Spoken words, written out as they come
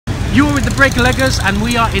You're with the Breakaleggers, and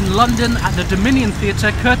we are in London at the Dominion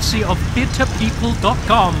Theatre, courtesy of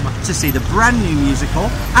theatrepeople.com. To see the brand new musical,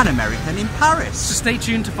 An American in Paris. So stay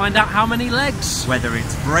tuned to find out how many legs. Whether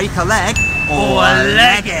it's break a leg or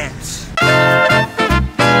leg it.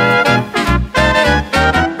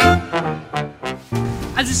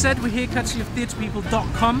 As I said, we're here courtesy of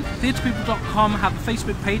theatrepeople.com. Theatrepeople.com have a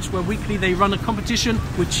Facebook page where weekly they run a competition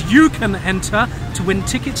which you can enter to win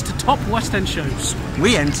tickets to top West End shows.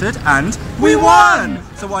 We entered and we won!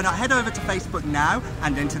 So why not head over to Facebook now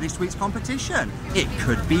and enter this week's competition? It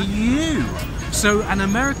could be you! So, An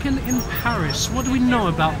American in Paris, what do we know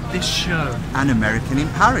about this show? An American in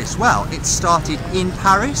Paris. Well, it started in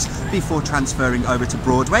Paris before transferring over to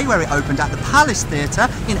Broadway, where it opened at the Palace Theatre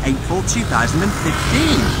in April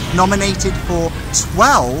 2015. Nominated for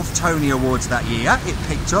 12 Tony Awards that year, it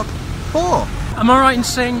picked up 4. Am I right in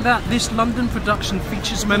saying that this London production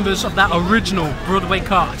features members of that original Broadway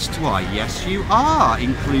cast? Why, yes you are,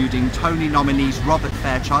 including Tony nominees Robert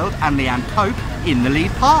Fairchild and Leanne in the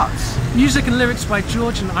lead parts. Music and lyrics by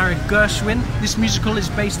George and Ira Gershwin. This musical is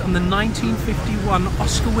based on the 1951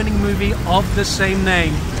 Oscar-winning movie of the same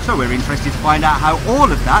name. So we're interested to find out how all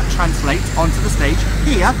of that translates onto the stage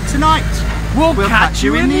here tonight. We'll catch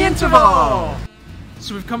you in the interval!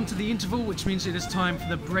 So we've come to the interval, which means it is time for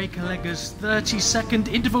the Breakaleggers 30-second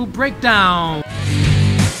interval breakdown.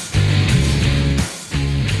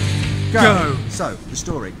 Go! So, the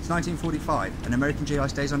story. It's 1945. An American GI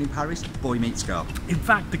stays on in Paris. Boy meets girl. In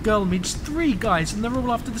fact, the girl meets 3 guys and they're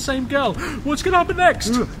all after the same girl. What's going to happen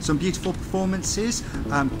next? Some beautiful performances.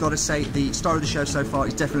 Gotta say, the star of the show so far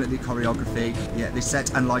is definitely choreography. Yeah, this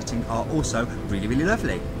set and lighting are also really, really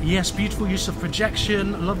lovely. Yes, beautiful use of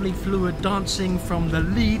projection, lovely fluid dancing from the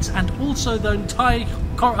leads and also the entire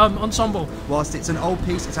ensemble. Whilst it's an old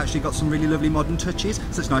piece, it's actually got some really lovely modern touches,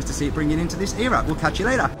 so it's nice to see it bringing into this era. We'll catch you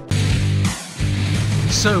later.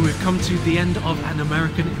 So we've come to the end of An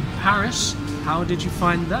American in Paris. How did you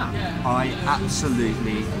find that? I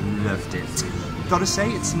absolutely loved it. Gotta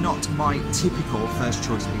say, it's not my typical first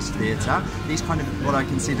choice piece of theatre. These kind of what I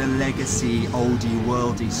consider legacy, oldie,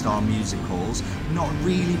 worldy style musicals, not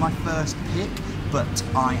really my first pick, but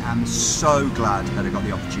I am so glad that I got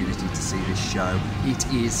the opportunity to see this show. It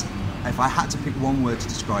is, if I had to pick one word to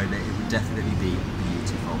describe it, it would definitely be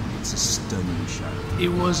beautiful. It's a stunning show. It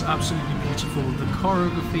was absolutely beautiful. The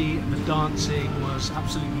choreography and the dancing was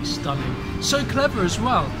absolutely stunning. So clever as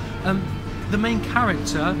well. The main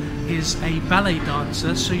character is a ballet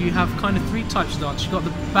dancer, so you have kind of 3 types of dance. You've got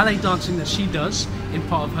the ballet dancing that she does in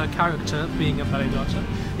part of her character being a ballet dancer.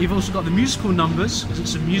 You've also got the musical numbers, because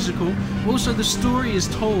it's a musical. Also, the story is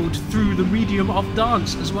told through the medium of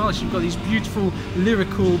dance as well. So you've got these beautiful,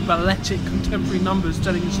 lyrical, balletic, contemporary numbers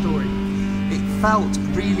telling the story. It felt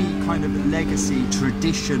really kind of legacy,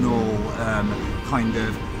 traditional, kind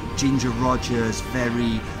of Ginger Rogers,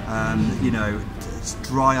 very, you know,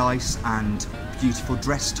 dry ice and beautiful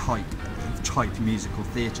dress type musical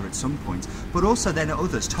theatre at some points, but also then at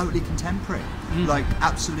others totally contemporary, like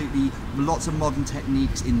absolutely lots of modern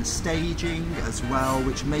techniques in the staging as well,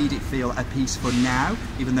 which made it feel a piece for now,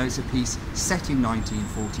 even though it's a piece set in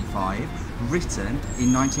 1945, written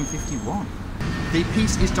in 1951. The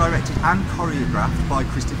piece is directed and choreographed by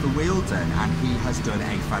Christopher Wheeldon, and he has done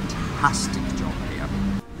a fantastic job here.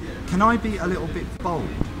 Can I be a little bit bold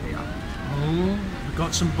here? Oh, we've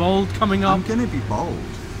got some bold coming up. I'm going to be bold.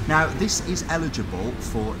 Now, this is eligible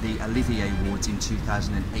for the Olivier Awards in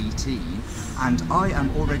 2018, and I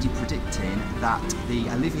am already predicting that the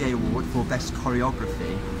Olivier Award for Best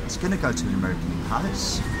Choreography is going to go to An American in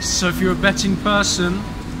Paris. So if you're a betting person,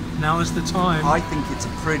 now is the time. I think it's a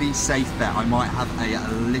pretty safe bet. I might have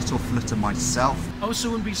a little flutter myself. I also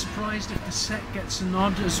wouldn't be surprised if the set gets a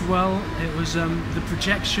nod as well. It was the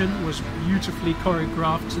projection was beautifully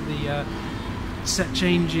choreographed to the set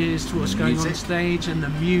changes, to what's going on stage, and the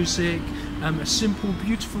music. A simple,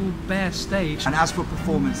 beautiful, bare stage. And as for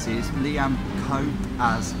performances, Leanne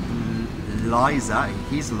as Liza,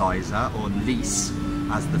 his Liza, or Lise,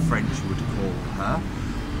 as the French would call her.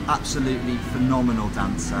 Absolutely phenomenal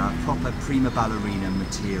dancer, proper prima ballerina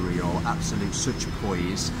material, absolute such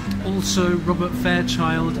poise. Also, Robert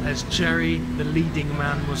Fairchild as Jerry, the leading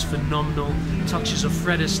man, was phenomenal. Touches of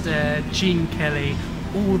Fred Astaire, Gene Kelly,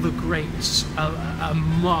 all the greats, a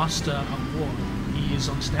master of what he is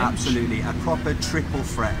on stage. Absolutely, a proper triple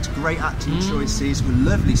threat, great acting choices,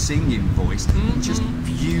 lovely singing voice, just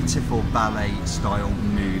beautiful ballet style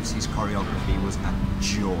moves. His choreography was a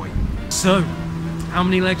joy. So, how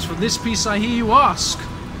many legs for this piece, I hear you ask?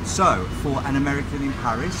 So, for An American in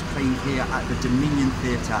Paris, playing here at the Dominion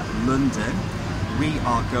Theatre, London, we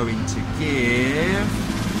are going to give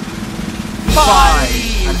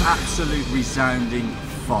 5! An absolute resounding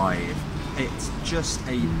 5. It's just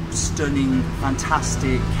a stunning,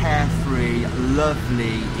 fantastic, carefree,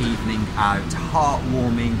 lovely evening out.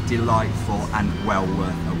 Heartwarming, delightful, and well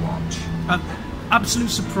worth a watch. Absolute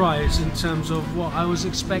surprise in terms of what I was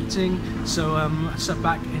expecting. So I sat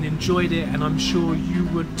back and enjoyed it, and I'm sure you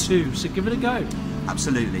would too. So give it a go.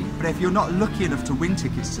 Absolutely. But if you're not lucky enough to win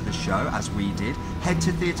tickets to the show, as we did, head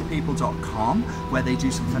to theatrepeople.com, where they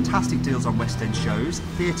do some fantastic deals on West End shows,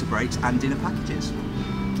 theatre breaks, and dinner packages.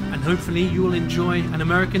 And hopefully you will enjoy An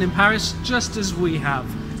American in Paris just as we have.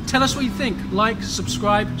 Tell us what you think. Like,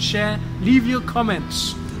 subscribe, share, leave your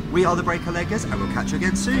comments. We are the Breaker Leggers, and we'll catch you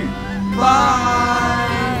again soon. Bye!